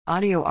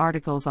Audio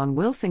articles on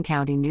Wilson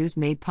County News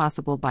made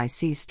possible by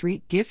C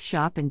Street Gift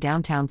Shop in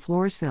downtown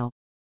Floresville.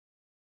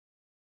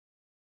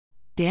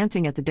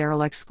 Dancing at the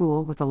derelict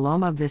school with the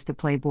Loma Vista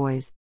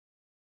Playboys.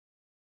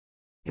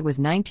 It was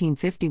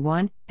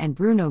 1951, and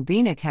Bruno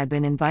Bieniek had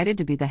been invited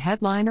to be the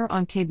headliner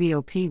on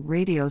KBOP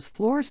Radio's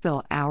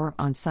Floresville Hour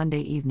on Sunday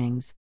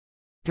evenings.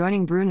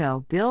 Joining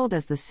Bruno, billed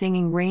as the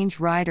singing range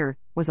rider,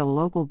 was a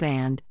local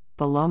band,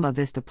 the Loma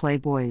Vista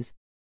Playboys.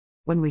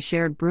 When we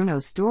shared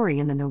Bruno's story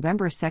in the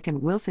November 2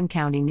 Wilson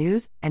County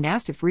News and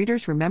asked if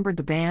readers remembered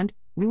the band,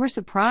 we were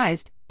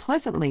surprised,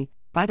 pleasantly,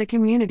 by the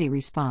community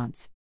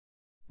response.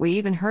 We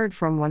even heard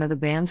from one of the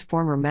band's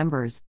former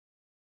members.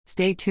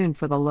 Stay tuned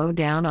for the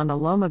lowdown on the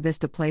Loma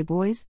Vista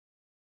Playboys.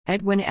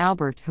 Edwin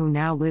Albert, who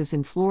now lives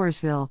in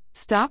Floresville,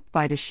 stopped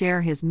by to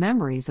share his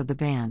memories of the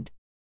band.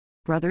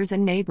 Brothers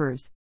and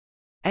neighbors.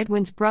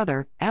 Edwin's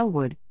brother,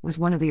 Elwood, was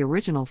one of the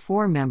original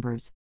 4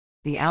 members.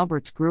 The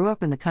Alberts grew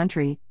up in the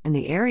country, in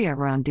the area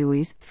around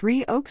Dewey's,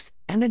 Three Oaks,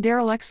 and the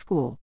derelict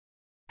school.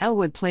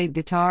 Elwood played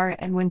guitar,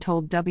 Edwin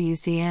told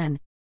WCN.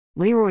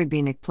 Leroy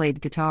Bieniek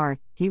played guitar,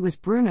 he was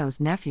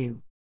Bruno's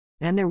nephew.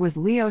 Then there was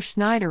Leo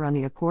Schneider on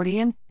the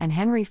accordion, and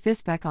Henry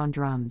Fisbeck on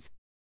drums.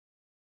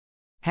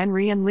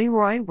 Henry and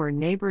Leroy were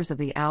neighbors of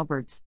the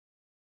Alberts.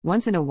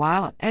 Once in a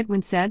while,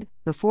 Edwin said,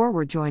 the 4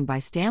 were joined by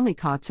Stanley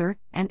Kotzer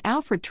and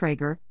Alfred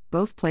Traeger,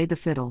 both played the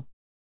fiddle.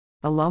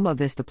 The Loma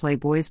Vista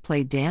Playboys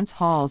played dance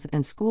halls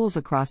and schools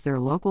across their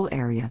local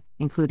area,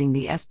 including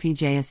the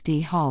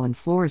SPJSD Hall in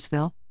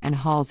Floresville, and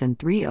halls in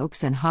Three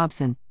Oaks and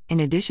Hobson,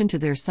 in addition to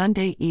their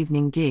Sunday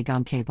evening gig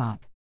on KBOP.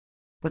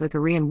 But the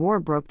Korean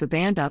War broke the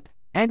band up,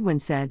 Edwin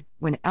said,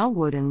 when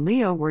Elwood and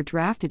Leo were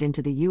drafted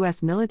into the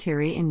U.S.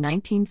 military in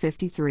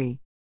 1953.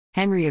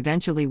 Henry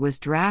eventually was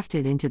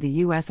drafted into the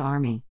U.S.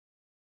 Army.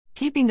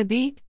 Keeping the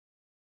beat?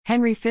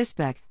 Henry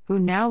Fisbeck, who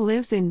now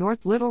lives in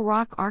North Little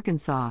Rock,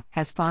 Arkansas,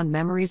 has fond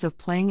memories of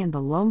playing in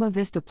the Loma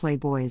Vista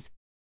Playboys.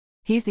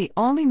 He's the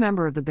only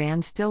member of the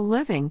band still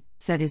living,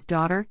 said his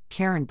daughter,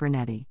 Karen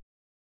Brunetti.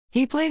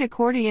 He played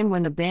accordion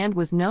when the band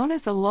was known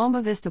as the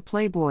Loma Vista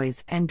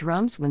Playboys and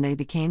drums when they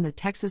became the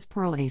Texas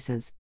Pearl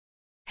Aces.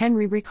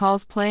 Henry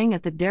recalls playing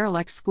at the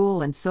derelict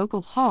school and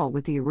Sokol Hall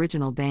with the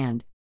original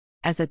band.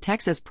 As the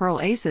Texas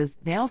Pearl Aces,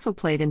 they also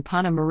played in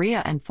Ponta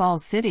Maria and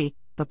Falls City,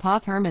 the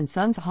Potherm &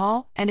 Sons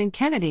Hall, and in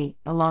Kennedy,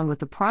 along with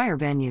the prior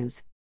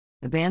venues.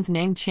 The band's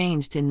name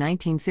changed in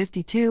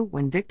 1952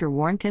 when Victor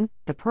Warnken,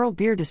 the Pearl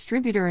beer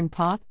distributor in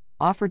Poth,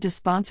 offered to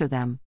sponsor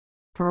them.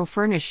 Pearl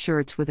furnished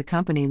shirts with the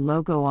company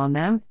logo on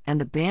them,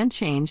 and the band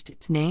changed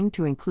its name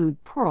to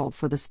include Pearl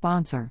for the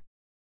sponsor.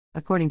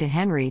 According to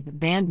Henry, the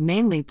band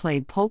mainly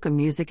played polka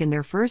music in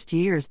their first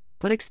years,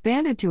 but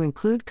expanded to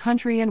include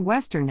country and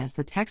western as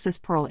the Texas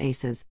Pearl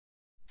Aces.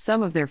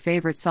 Some of their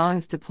favorite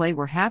songs to play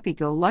were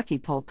Happy-Go-Lucky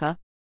Polka,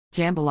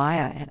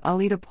 Jambalaya, and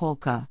Alita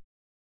Polka.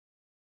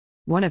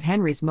 One of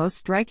Henry's most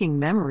striking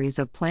memories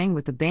of playing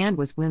with the band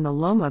was when the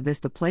Loma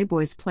Vista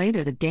Playboys played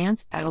at a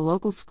dance at a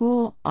local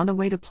school on the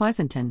way to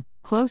Pleasanton,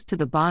 close to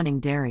the Bonning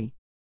Dairy.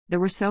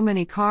 There were so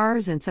many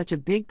cars and such a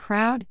big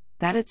crowd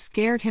that it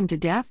scared him to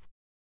death.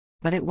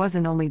 But it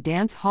wasn't only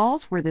dance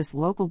halls where this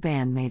local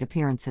band made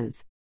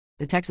appearances.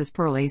 The Texas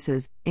Pearl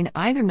Aces, in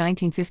either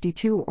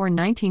 1952 or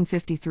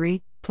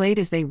 1953, played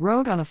as they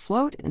rode on a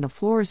float in the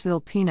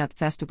Floresville Peanut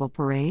Festival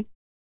Parade.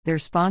 Their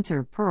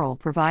sponsor, Pearl,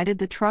 provided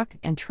the truck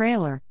and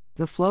trailer.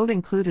 The float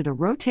included a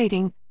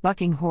rotating,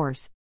 bucking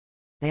horse.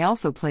 They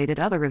also played at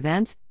other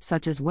events,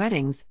 such as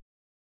weddings.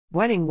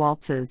 Wedding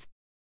waltzes.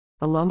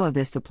 The Loma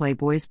Vista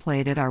Playboys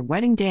played at our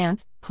wedding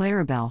dance,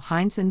 Clarabelle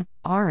Heinzen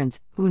Ahrens,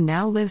 who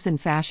now lives in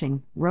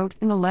Fashing, wrote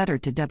in a letter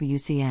to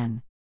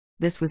WCN.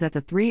 This was at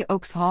the Three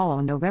Oaks Hall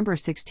on November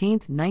 16,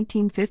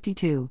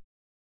 1952.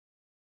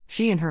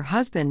 She and her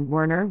husband,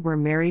 Werner, were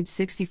married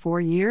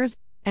 64 years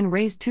and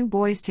raised 2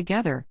 boys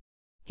together.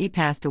 He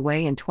passed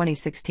away in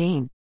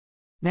 2016.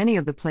 Many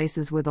of the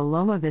places where the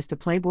Loma Vista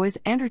Playboys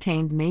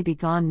entertained may be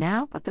gone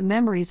now, but the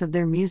memories of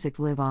their music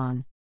live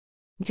on.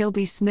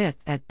 Gilby Smith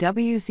at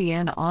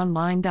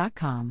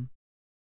WCNonline.com